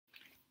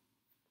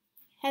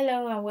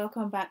Hello and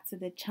welcome back to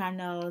the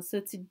channel.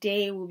 So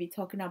today we'll be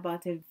talking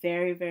about a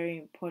very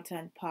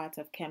important part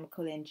of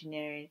chemical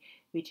engineering,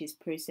 which is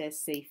process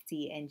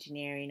safety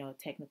engineering or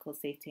technical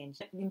safety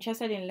engineering.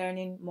 Interested in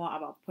learning more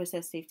about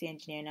process safety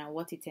engineering and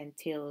what it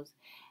entails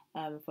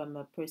from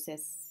a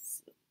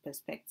process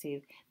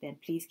perspective, then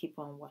please keep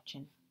on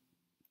watching.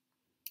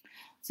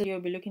 So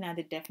you'll be looking at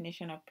the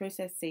definition of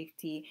process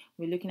safety.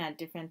 We're looking at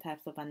different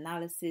types of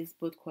analysis,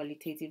 both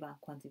qualitative and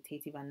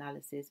quantitative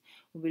analysis.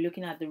 We'll be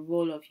looking at the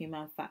role of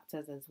human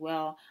factors as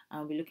well,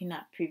 and we'll be looking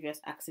at previous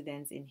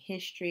accidents in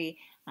history,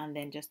 and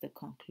then just the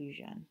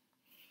conclusion.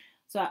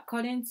 So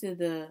according to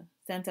the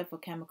Center for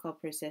Chemical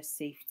process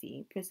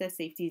safety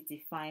is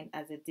defined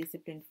as a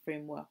disciplined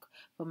framework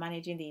for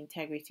managing the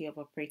integrity of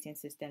operating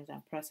systems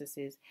and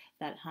processes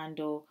that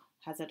handle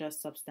hazardous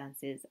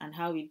substances. And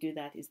how we do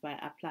that is by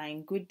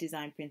applying good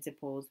design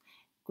principles,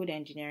 good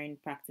engineering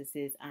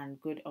practices, and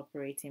good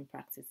operating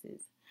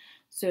practices.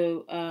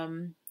 So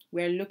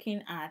we're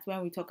looking at,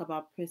 when we talk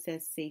about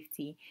process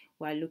safety,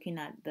 we're looking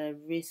at the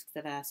risks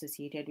that are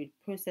associated with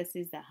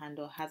processes that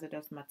handle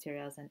hazardous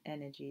materials and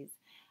energies.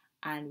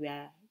 And we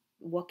are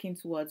working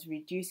towards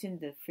reducing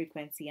the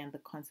frequency and the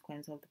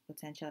consequence of the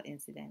potential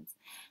incidents.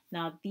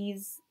 Now,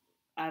 these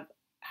I've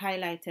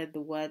highlighted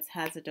the words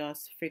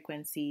hazardous,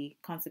 frequency,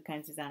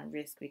 consequences, and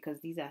risk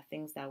because these are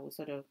things that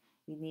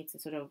we need to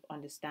sort of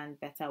understand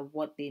better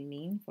what they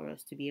mean for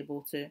us to be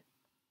able to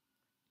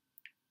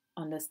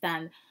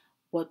understand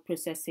what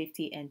process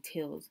safety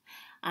entails.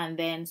 And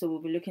then, so we'll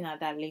be looking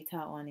at that later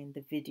on in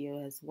the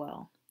video as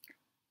well.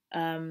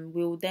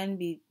 Will then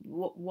be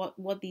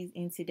what these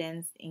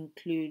incidents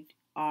include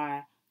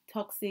are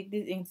toxic.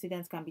 These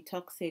incidents can be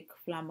toxic,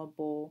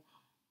 flammable,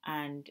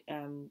 and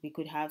we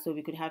could have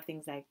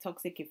things like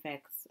toxic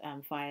effects,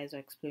 fires or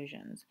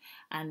explosions,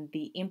 and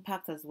the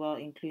impact as well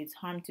includes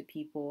harm to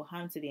people,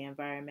 harm to the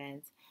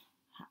environment,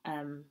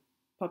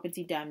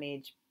 property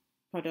damage,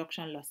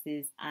 production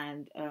losses,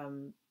 and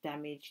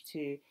damage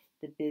to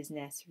the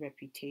business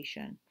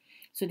reputation.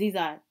 So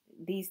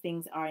these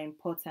things are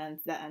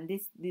important.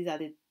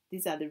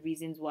 These are the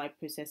reasons why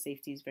process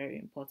safety is very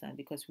important,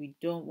 because we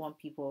don't want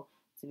people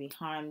to be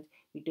harmed,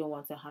 we don't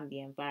want to harm the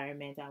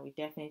environment, and we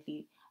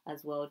definitely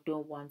as well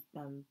don't want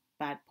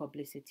bad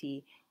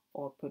publicity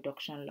or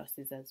production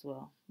losses as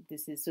well.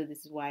 This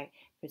is why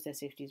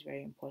process safety is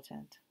very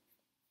important.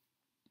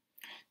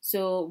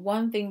 So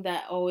one thing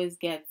that always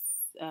gets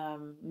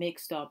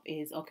mixed up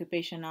is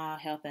occupational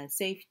health and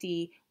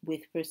safety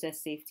with process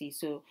safety.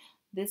 So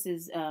this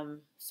is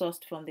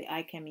sourced from the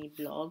iChemie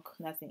blog.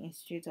 That's the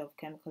Institute of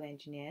Chemical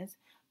Engineers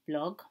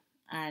blog.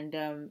 And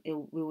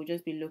we will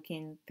just be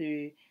looking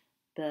through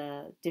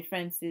the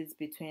differences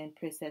between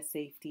process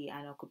safety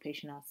and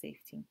occupational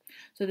safety.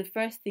 So the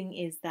first thing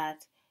is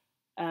that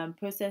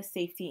process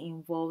safety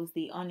involves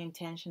the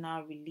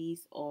unintentional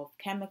release of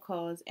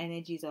chemicals,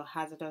 energies, or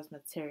hazardous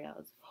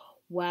materials.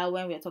 While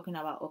when we're talking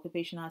about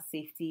occupational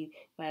safety,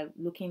 we're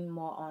looking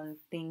more on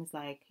things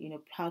like,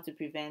 how to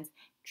prevent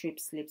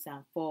trips, slips,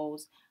 and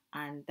falls,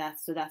 and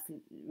that's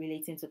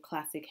relating to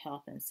classic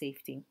health and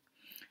safety.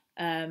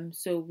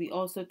 So we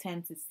also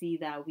tend to see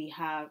that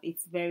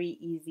it's very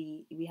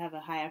easy. We have a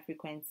higher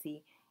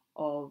frequency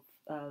of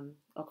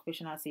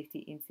occupational safety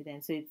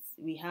incidents. So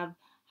we have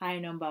higher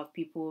number of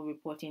people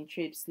reporting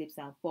trips, slips,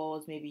 and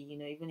falls. Maybe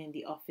even in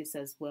the office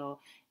as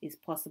well. It's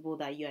possible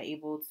that you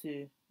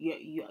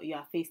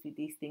are faced with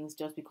these things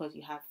just because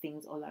you have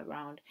things all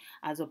around,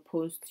 as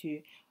opposed to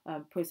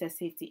process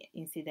safety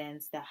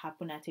incidents that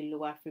happen at a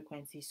lower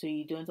frequency. So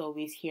you don't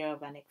always hear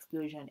of an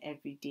explosion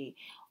every day,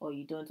 or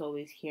you don't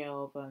always hear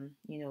of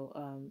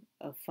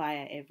a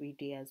fire every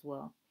day as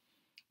well.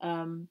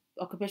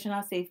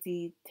 Occupational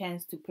safety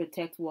tends to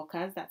protect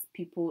workers, that's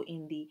people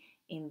in the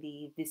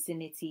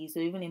vicinity. So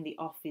even in the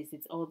office,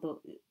 it's all the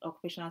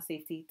occupational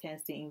safety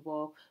tends to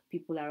involve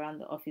people around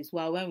the office.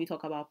 While when we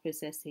talk about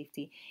process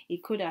safety,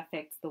 it could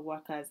affect the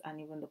workers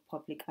and even the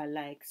public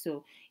alike.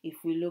 So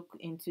if we look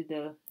into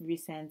the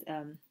recent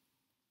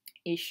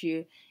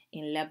issue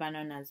in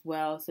Lebanon as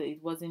well, so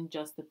it wasn't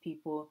just the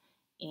people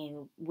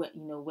in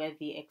where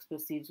the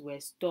explosives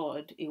were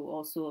stored. It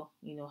also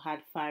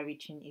had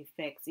far-reaching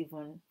effects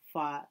even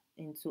far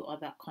into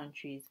other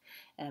countries.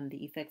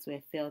 The effects were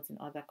felt in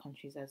other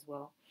countries as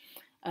well.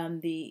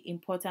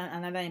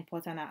 Another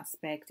important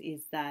aspect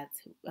is that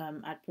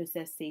at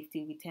process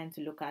safety, we tend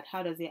to look at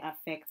how does it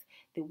affect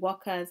the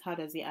workers, how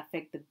does it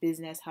affect the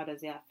business, how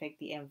does it affect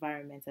the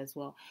environment as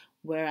well.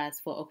 Whereas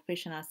for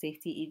occupational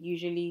safety,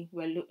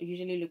 we're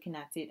usually looking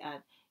at it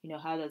at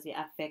how does it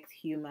affect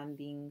human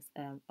beings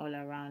all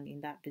around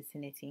in that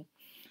vicinity.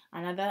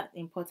 Another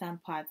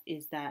important part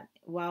is that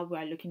while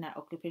we're looking at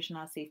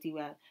occupational safety,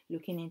 we're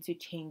looking into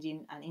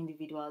changing an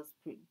individual's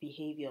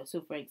behavior.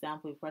 So, for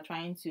example, if we're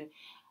trying to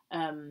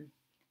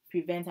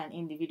prevent an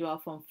individual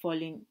from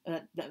falling,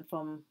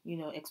 from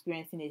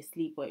experiencing a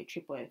slip or a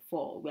trip or a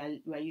fall,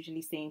 we're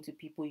usually saying to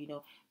people,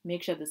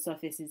 make sure the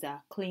surfaces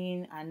are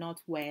clean and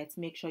not wet.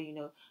 Make sure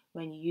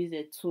when you use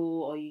a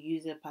tool or you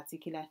use a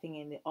particular thing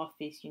in the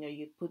office,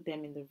 you put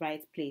them in the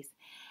right place.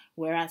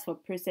 Whereas for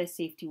process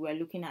safety, we're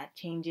looking at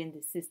changing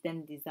the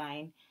system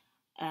design,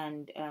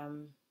 and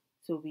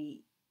so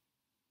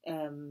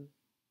um,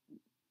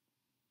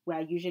 we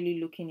are usually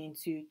looking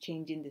into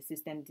changing the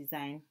system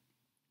design.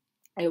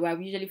 We're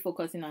usually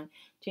focusing on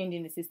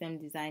changing the system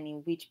design in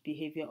which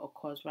behavior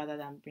occurs rather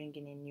than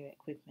bringing in new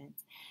equipment.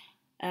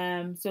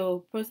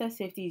 So process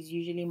safety is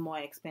usually more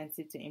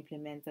expensive to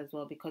implement as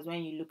well, because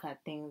when you look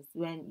at things,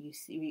 when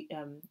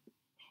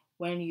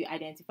you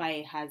identify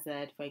a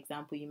hazard, for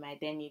example, you might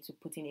then need to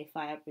put in a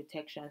fire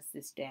protection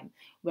system.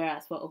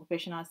 Whereas for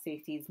occupational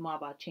safety, it's more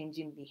about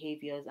changing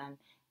behaviors and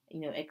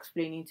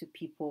explaining to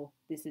people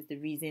this is the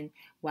reason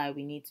why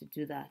we need to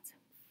do that.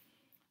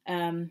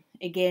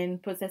 Again,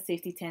 process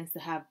safety tends to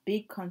have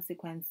big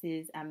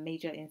consequences and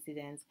major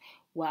incidents,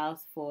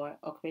 whilst for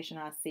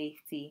occupational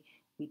safety,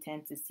 we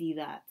tend to see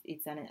that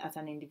it's at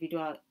an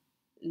individual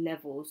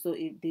level. So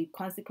the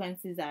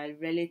consequences are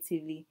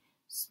relatively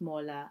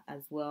smaller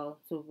as well.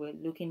 So we're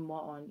looking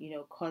more on,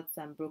 cuts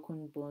and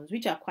broken bones,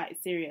 which are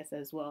quite serious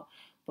as well.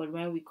 But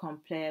when we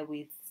compare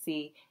with,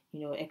 say,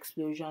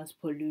 explosions,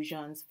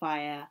 pollutions,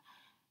 fire,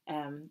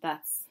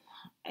 that's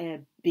a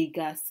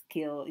bigger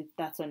scale.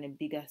 That's on a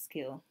bigger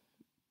scale.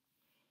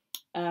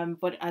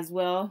 But as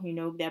well,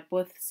 they're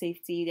both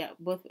safety. They're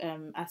both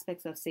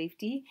aspects of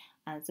safety,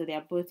 and so they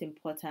are both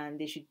important.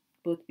 They should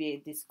both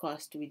be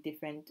discussed with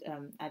different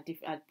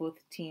at both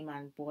team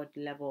and board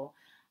level.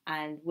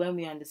 And when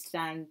we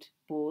understand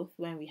both,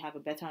 when we have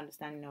a better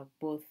understanding of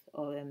both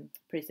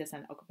process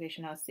and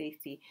occupational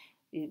safety,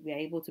 we are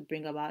able to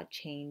bring about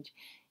change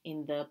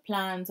in the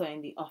plants or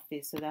in the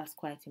office. So that's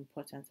quite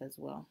important as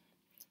well.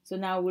 So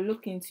now we'll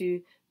look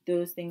into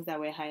those things that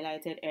were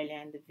highlighted earlier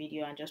in the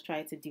video and just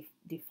try to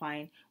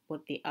define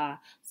what they are.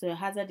 So a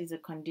hazard is a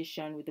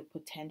condition with the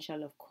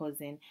potential of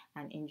causing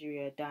an injury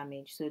or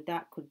damage. So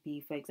that could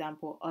be, for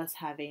example, us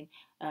having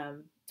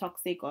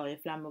toxic or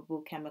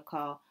inflammable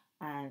chemical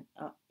and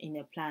in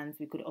a plant.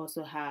 We could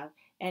also have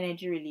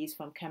energy release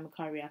from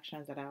chemical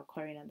reactions that are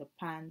occurring in the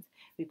plant.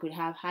 We could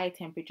have high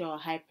temperature or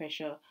high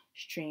pressure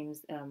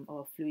streams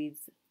or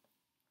fluids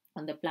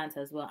on the plant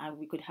as well, and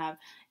we could have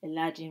a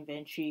large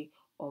inventory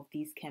of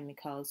these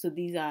chemicals. So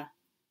these have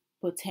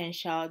a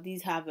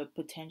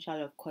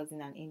potential of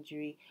causing an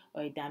injury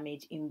or a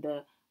damage with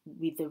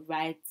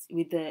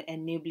the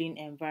enabling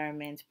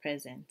environment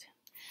present.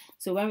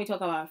 So when we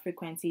talk about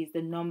frequency, it's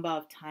the number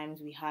of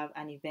times we have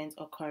an event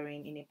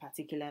occurring in a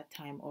particular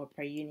time or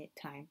per unit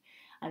time.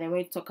 And then when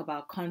we talk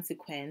about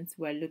consequence,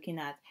 we're looking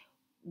at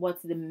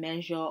what's the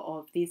measure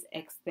of these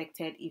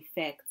expected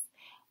effects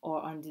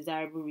or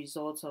undesirable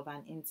results of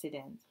an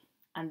incident.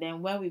 And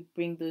then when we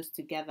bring those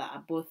together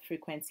at both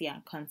frequency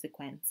and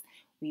consequence,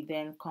 we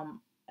then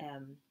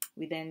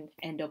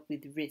end up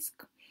with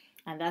risk.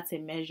 And that's a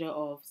measure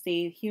of,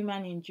 say,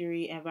 human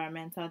injury,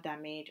 environmental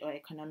damage, or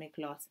economic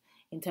loss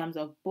in terms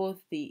of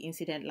both the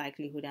incident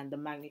likelihood and the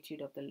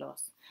magnitude of the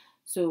loss.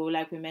 So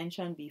like we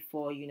mentioned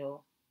before,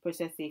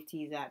 process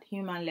safety is at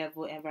human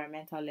level,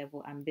 environmental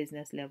level, and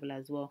business level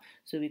as well.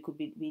 So we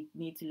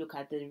need to look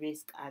at the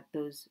risk at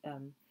those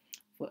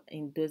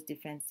in those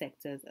different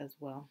sectors as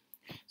well.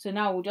 So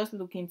now we'll just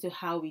look into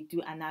how we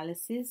do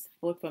analysis,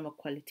 both from a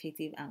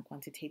qualitative and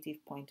quantitative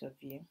point of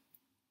view.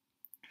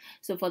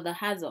 So for the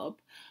HAZOP,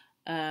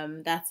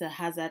 that's a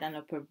hazard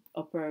and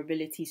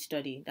operability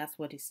study. That's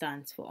what it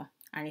stands for.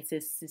 And it's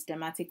a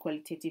systematic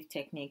qualitative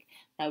technique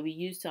that we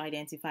use to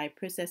identify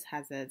process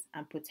hazards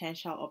and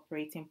potential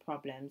operating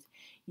problems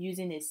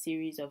using a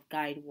series of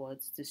guide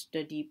words to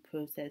study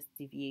process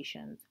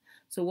deviations.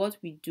 So what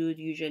we do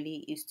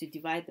usually is to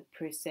divide the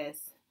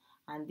process,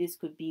 and this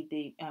could be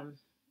the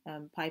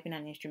piping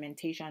and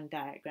instrumentation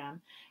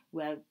diagram.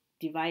 We're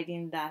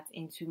dividing that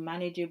into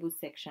manageable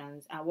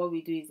sections, and what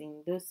we do is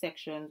in those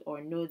sections,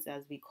 or nodes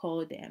as we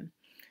call them,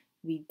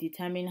 we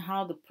determine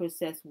how the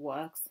process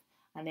works,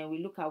 and then we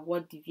look at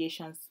what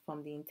deviations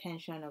from the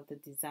intention of the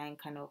design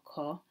can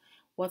occur,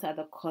 what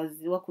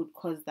could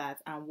cause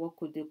that, and what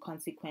could the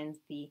consequence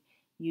be,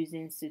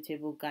 using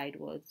suitable guide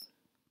words.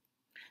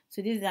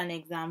 So this is an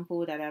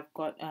example that I've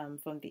got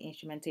from the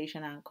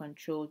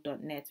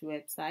instrumentation-and-control.net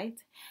website.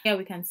 Here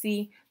we can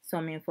see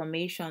some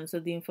information. So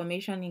the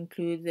information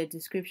includes the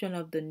description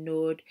of the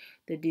node,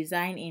 the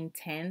design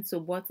intent. So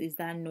what is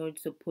that node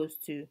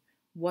supposed to,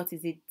 what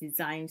is it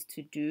designed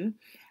to do?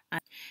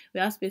 And we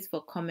have space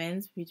for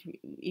comments, which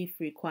if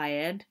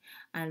required,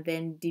 and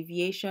then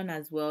deviation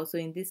as well. So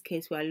in this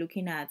case, we are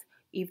looking at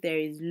if there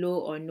is low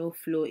or no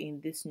flow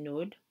in this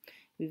node.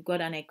 We've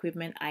got an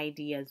equipment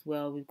ID as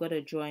well. We've got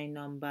a drawing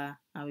number,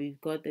 and we've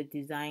got the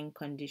design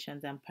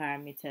conditions and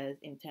parameters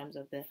in terms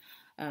of the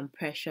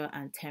pressure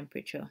and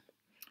temperature.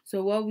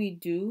 So what we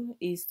do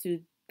is to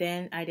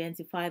then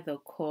identify the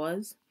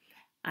cause,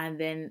 and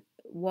then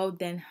what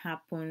then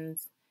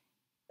happens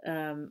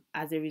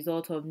as a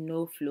result of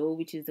no flow,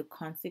 which is the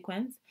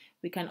consequence.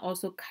 We can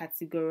also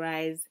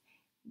categorize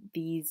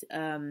these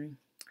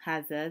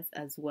hazards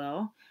as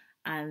well,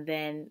 and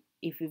then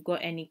if we've got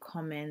any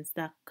comments,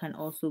 that can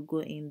also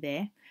go in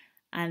there.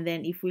 And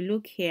then if we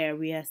look here,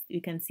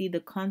 we can see the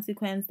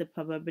consequence, the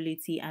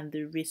probability, and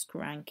the risk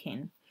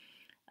ranking.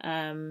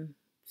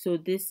 So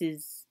this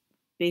is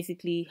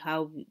basically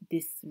how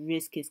this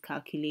risk is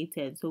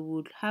calculated. So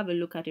we'll have a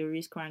look at a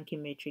risk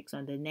ranking matrix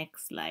on the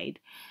next slide,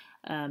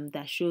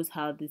 that shows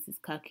how this is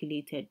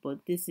calculated.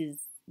 But this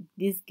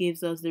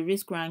gives us the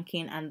risk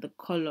ranking, and the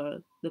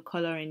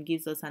coloring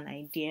gives us an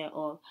idea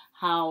of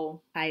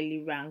how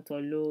highly ranked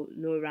or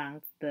low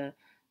ranked the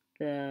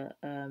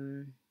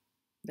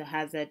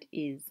hazard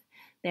is.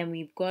 Then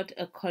we've got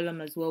a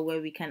column as well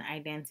where we can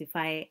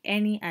identify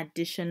any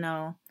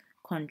additional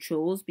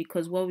controls,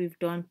 because what we've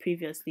done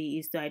previously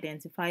is to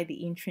identify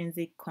the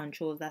intrinsic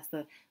controls, that's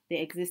the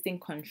existing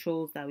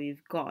controls that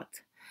we've got.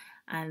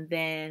 And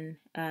then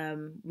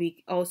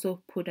we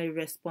also put a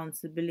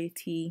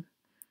responsibility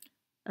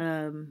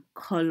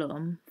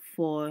column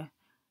for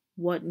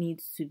what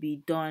needs to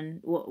be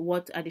done,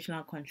 what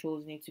additional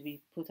controls need to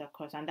be put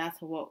across, and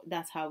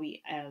that's how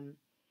we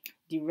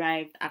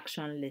derived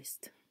action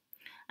list.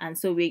 And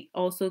so we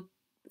also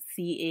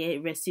see a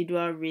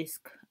residual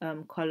risk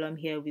column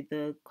here with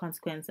the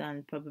consequence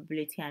and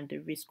probability and the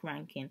risk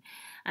ranking.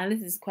 And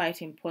this is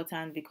quite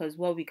important, because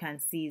what we can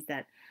see is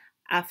that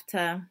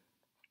after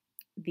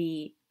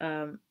the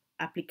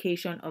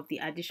application of the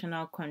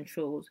additional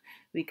controls,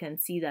 we can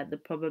see that the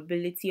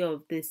probability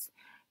of this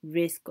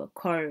risk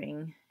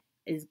occurring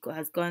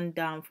has gone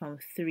down from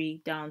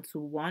 3 down to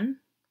 1,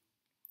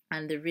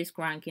 and the risk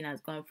ranking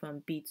has gone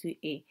from B to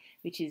A,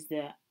 which is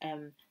the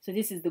so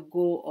this is the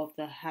goal of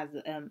the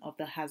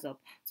HAZOP,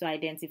 to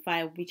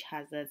identify which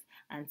hazards,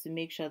 and to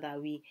make sure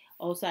that we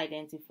also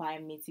identify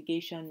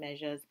mitigation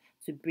measures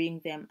to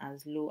bring them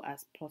as low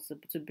as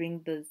possible, to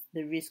bring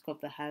the risk of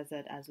the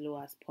hazard as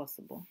low as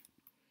possible.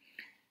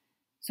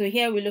 So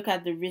here we look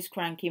at the risk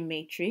ranking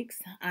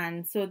matrix,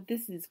 and so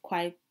this is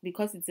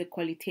because it's a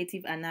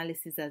qualitative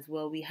analysis as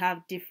well, we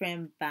have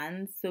different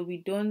bands, so we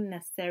don't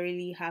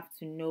necessarily have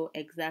to know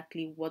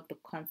exactly what the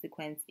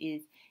consequence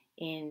is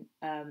in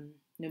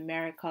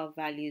numerical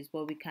values,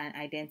 but we can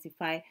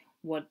identify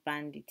what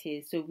band it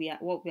is. So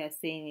what we are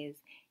saying is,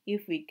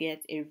 if we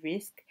get a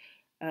risk,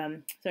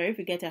 if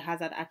we get a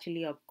hazard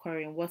actually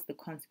occurring, what's the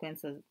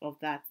consequences of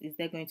that? Is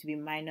there going to be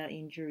minor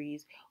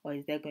injuries, or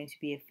is there going to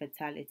be a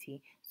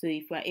fatality? So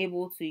if we're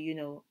able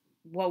to,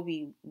 what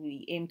we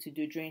aim to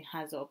do during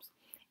HAZOPs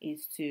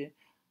is to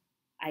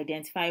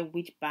identify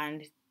which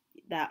band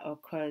that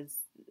occurs,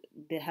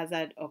 the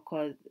hazard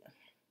occurs.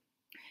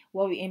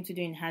 What we aim to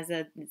do in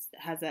HAZOPs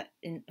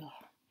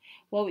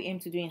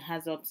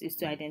is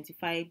to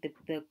identify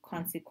the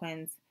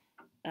consequence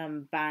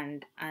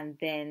band, and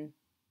then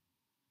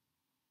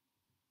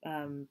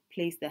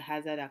place the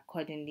hazard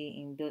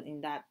accordingly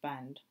in that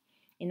band.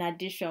 In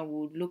addition,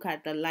 we'll look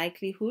at the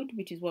likelihood,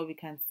 which is what we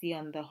can see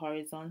on the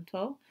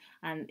horizontal,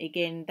 and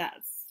again,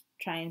 that's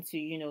trying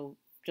to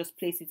just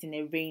place it in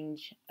a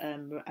range,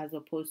 as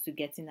opposed to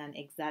getting an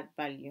exact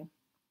value.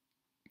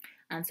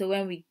 And so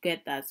when we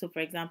get that, so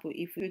for example,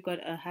 if we got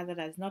a hazard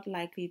that's not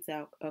likely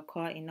to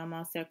occur in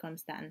normal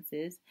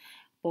circumstances,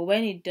 but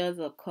when it does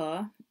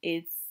occur,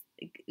 it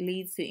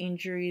leads to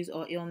injuries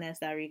or illness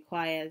that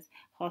requires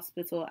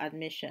hospital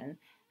admission,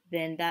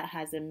 then that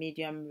has a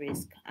medium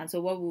risk. And so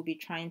what we'll be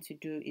trying to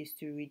do is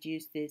to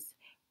reduce this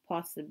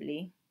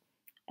possibly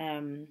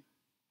to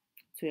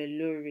a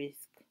low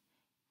risk,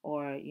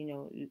 or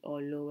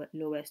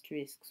lowest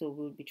risk. So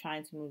we'll be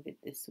trying to move it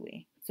this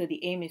way. So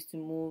the aim is to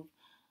move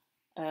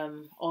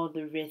all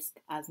the risk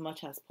as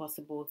much as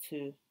possible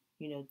to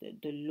the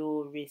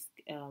low risk,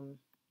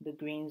 the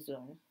green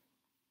zone.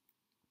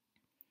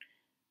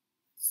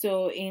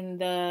 So in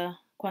the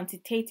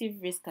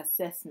quantitative risk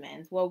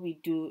assessment, what we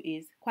do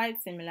is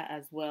quite similar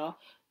as well.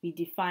 We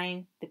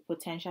define the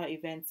potential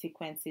event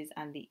sequences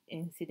and the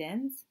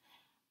incidents,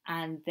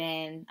 and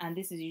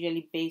this is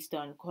usually based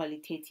on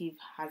qualitative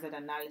hazard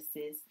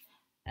analysis,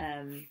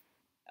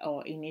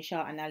 or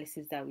initial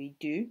analysis that we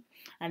do.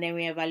 And then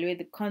we evaluate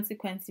the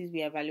consequences,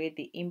 we evaluate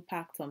the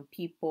impact on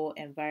people,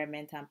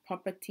 environment, and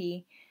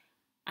property.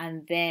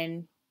 And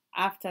then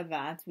after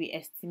that, we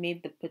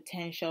estimate the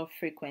potential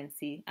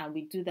frequency, and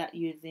we do that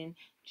using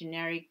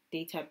generic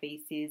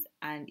databases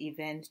and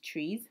event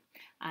trees.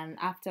 And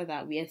after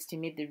that, we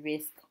estimate the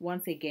risk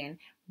once again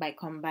by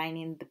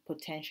combining the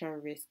potential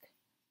risk,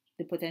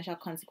 the potential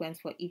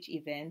consequence for each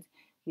event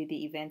with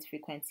the event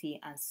frequency,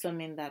 and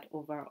summing that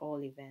over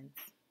all events.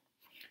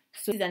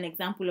 So this is an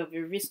example of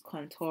a risk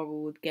contour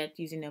we would get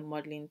using a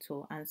modeling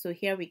tool. And so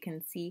here we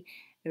can see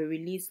a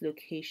release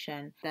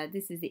location, that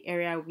this is the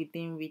area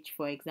within which,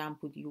 for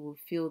example, you will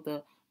feel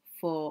the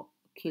 4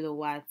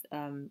 kilowatt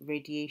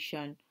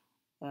radiation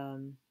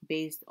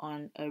based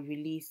on a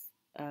release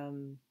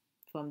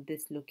from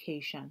this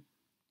location.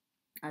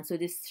 And so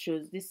this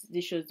shows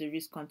the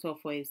risk contour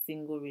for a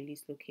single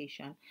release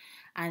location,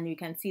 and you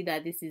can see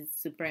that this is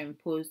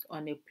superimposed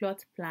on a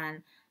plot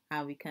plan,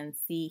 and we can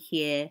see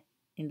here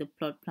in the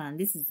plot plan,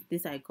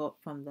 this I got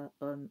from the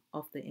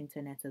off the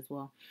internet as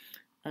well.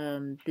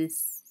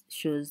 This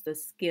shows the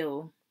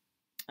scale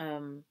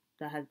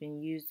that has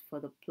been used for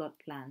the plot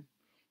plan.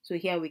 So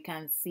here we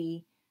can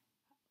see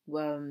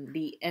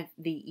the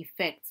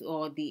effect,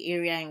 or the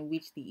area in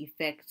which the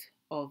effect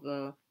of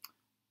a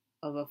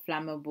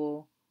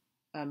flammable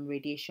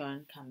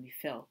radiation can be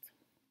felt.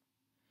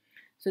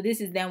 So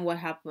this is then what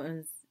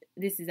happens.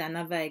 This is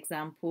another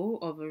example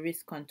of a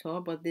risk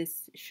contour, but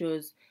this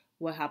shows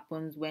what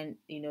happens when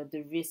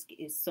the risk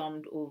is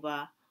summed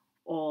over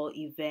all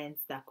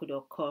events that could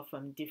occur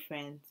from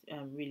different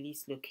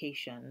release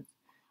locations.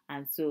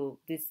 And so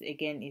this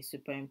again is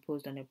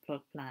superimposed on a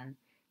plot plan.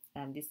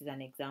 This is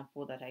an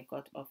example that I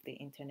got off the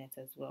internet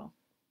as well.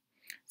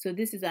 So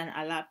this is an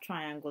ALARP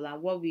triangle,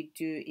 and what we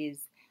do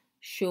is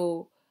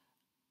show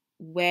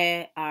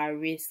where our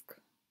risk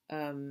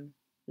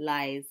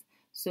lies.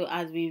 So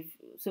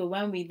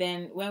when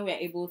we're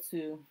able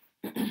to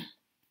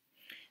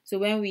so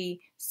when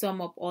we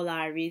sum up all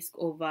our risk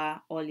over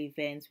all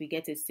events, we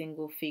get a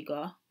single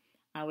figure,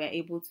 and we're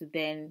able to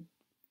then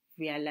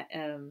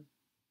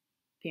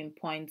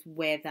pinpoint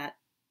where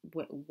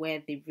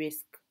the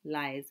risk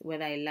lies,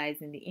 whether it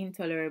lies in the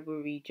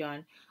intolerable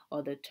region,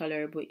 or the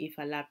tolerable if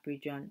ALARP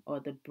region,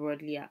 or the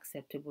broadly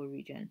acceptable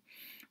region.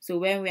 So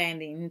when we're in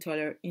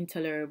the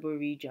intolerable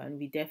region,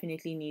 we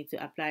definitely need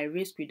to apply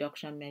risk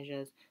reduction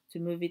measures to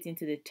move it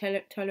into the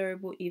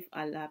tolerable if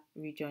ALARP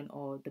region,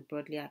 or the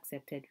broadly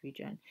accepted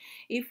region.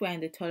 If we're in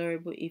the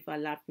tolerable if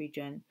ALARP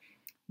region,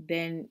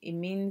 then it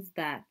means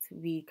that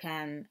we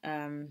can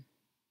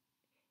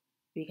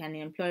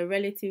employ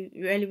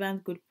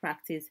relevant good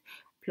practice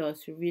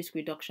plus risk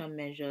reduction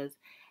measures,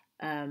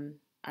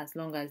 as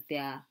long as they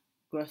are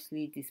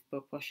grossly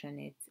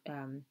disproportionate.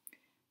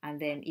 And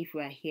then if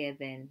we're here,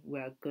 then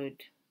we're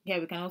good.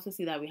 Here we can also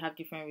see that we have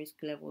different risk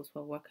levels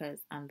for workers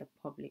and the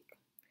public.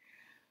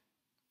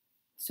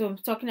 So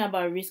talking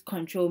about risk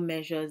control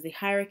measures, the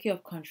hierarchy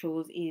of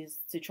controls is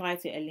to try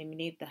to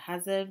eliminate the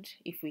hazard.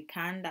 If we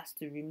can, that's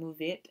to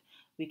remove it.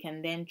 We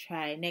can then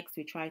try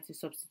to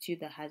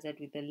substitute the hazard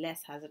with a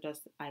less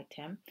hazardous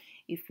item.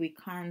 If we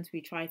can't,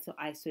 we try to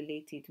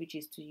isolate it, which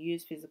is to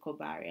use physical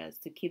barriers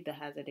to keep the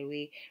hazard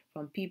away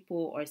from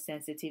people or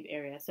sensitive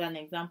areas. So an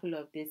example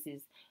of this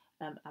is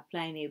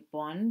applying a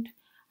bond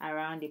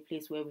around a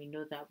place where we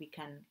know that we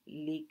can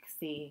leak,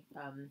 say,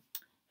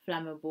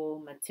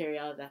 flammable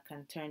material that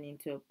can turn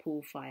into a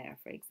pool fire,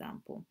 for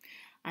example.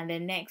 And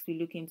then next, we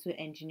look into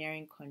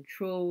engineering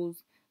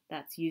controls,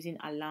 that's using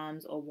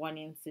alarms or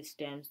warning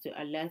systems to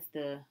alert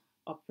the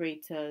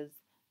operators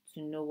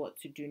to know what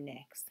to do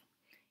next.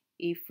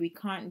 If we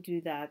can't do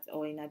that,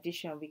 or in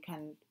addition, we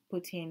can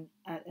put in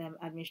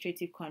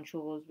administrative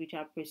controls, which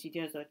are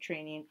procedures or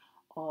training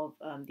of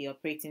the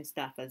operating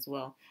staff as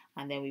well.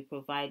 And then we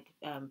provide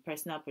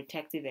personal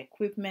protective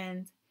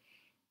equipment,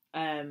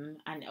 and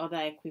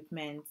other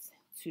equipment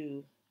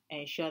to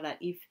ensure that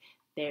if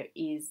there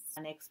is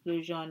an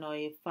explosion or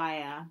a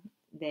fire,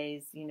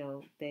 there's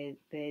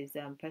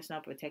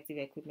personal protective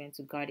equipment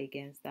to guard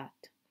against that.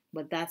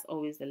 But that's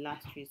always the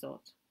last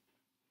resort.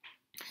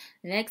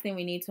 The next thing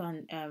we need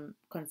to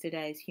consider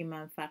is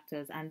human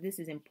factors, and this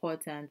is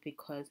important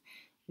because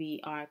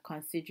we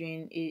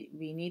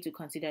need to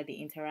consider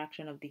the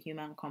interaction of the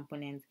human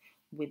components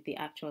with the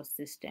actual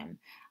system.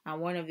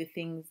 And one of the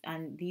things,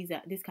 and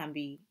this can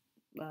be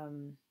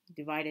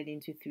divided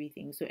into three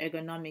things. So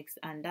ergonomics,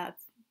 and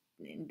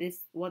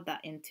what that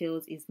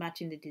entails is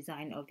matching the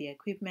design of the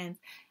equipment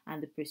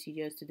and the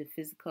procedures to the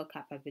physical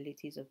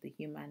capabilities of the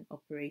human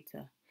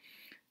operator.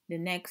 The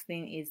next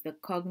thing is the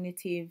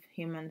cognitive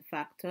human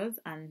factors,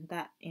 and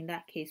that in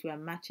that case we are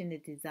matching the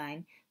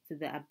design to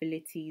the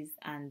abilities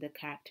and the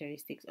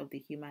characteristics of the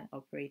human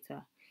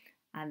operator.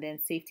 And then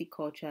safety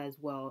culture as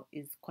well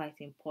is quite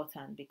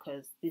important,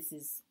 because this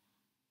is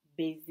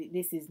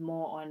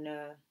more on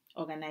a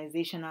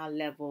organizational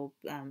level,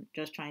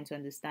 just trying to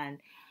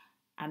understand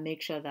and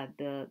make sure that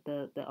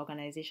the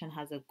organization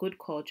has a good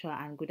culture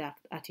and good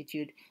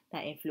attitude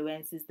that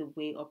influences the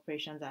way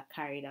operations are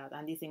carried out.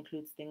 And this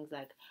includes things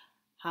like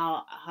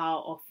how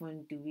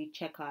often do we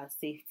check our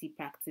safety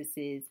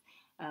practices,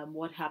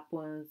 what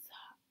happens,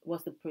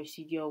 what's the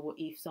procedure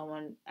if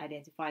someone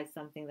identifies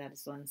something that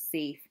is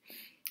unsafe.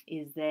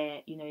 Is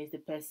the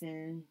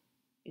person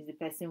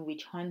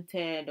witch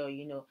hunted, or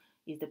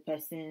is the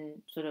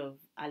person sort of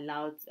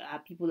allowed, are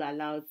people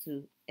allowed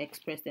to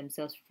express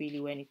themselves freely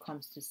when it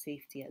comes to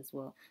safety as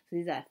well? So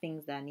these are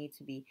things that need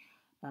to be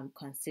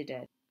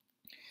considered.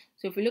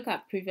 So if we look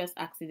at previous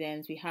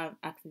accidents, we have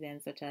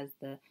accidents such as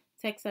the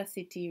Texas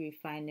City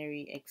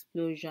refinery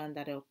explosion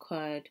that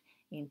occurred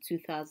in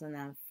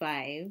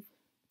 2005.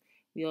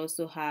 We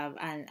also have,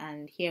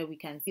 and here we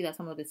can see that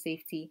some of the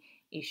safety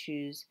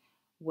issues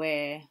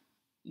were,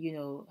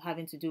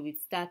 having to do with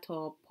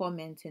startup, poor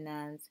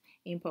maintenance,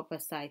 improper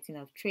siting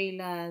of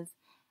trailers,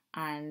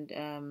 and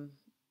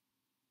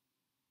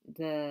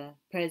the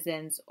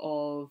presence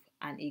of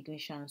an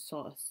ignition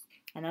source.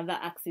 Another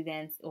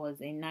accident was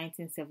in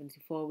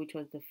 1974, which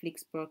was the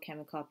Flicksboro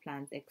chemical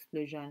plant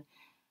explosion,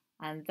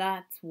 and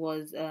that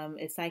was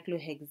a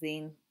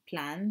cyclohexane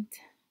plant,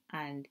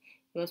 and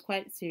it was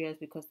quite serious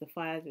because the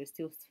fires were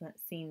still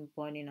seen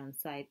burning on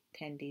site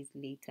 10 days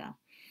later.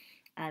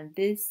 And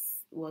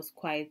this was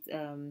quite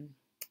an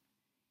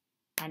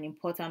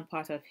important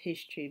part of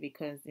history,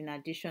 because in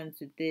addition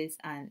to this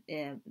and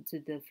to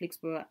the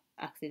Flixborough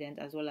accident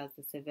as well as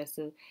the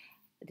Seveso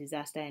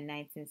disaster in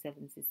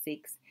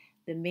 1976,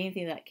 the main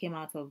thing that came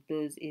out of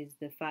those is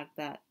the fact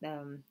that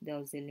there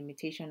was a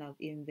limitation of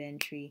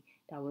inventory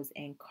that was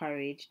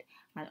encouraged,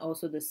 and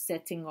also the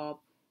setting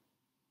up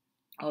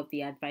of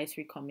the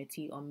advisory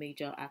committee on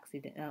major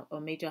accident or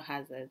major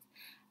hazards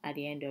at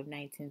the end of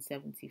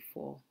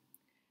 1974.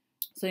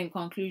 So, in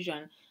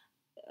conclusion,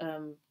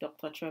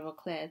 Dr. Trevor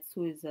Kletz,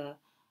 who is a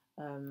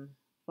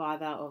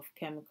father of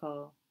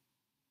chemical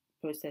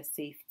process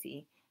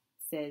safety,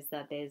 says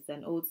that there's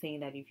an old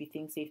saying that if you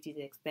think safety is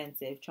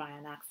expensive, try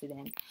an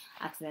accident.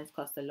 Accidents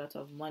cost a lot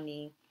of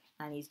money,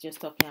 and he's just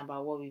talking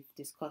about what we've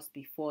discussed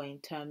before in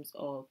terms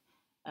of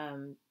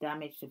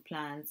damage to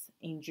plants,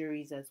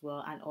 injuries as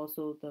well, and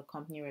also the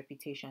company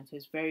reputation. So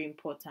it's very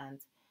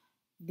important.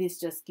 This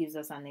just gives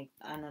us an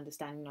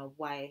understanding of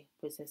why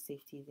process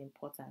safety is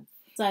important.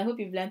 So I hope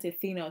you've learned a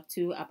thing or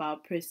two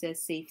about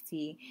process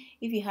safety.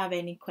 If you have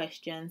any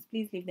questions,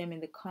 please leave them in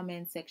the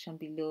comment section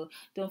below.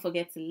 Don't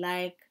forget to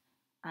like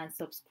and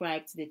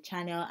subscribe to the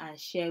channel and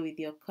share with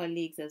your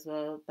colleagues as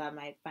well that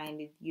might find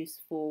it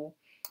useful.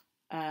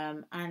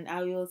 And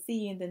I will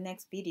see you in the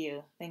next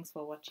video. Thanks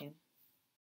for watching.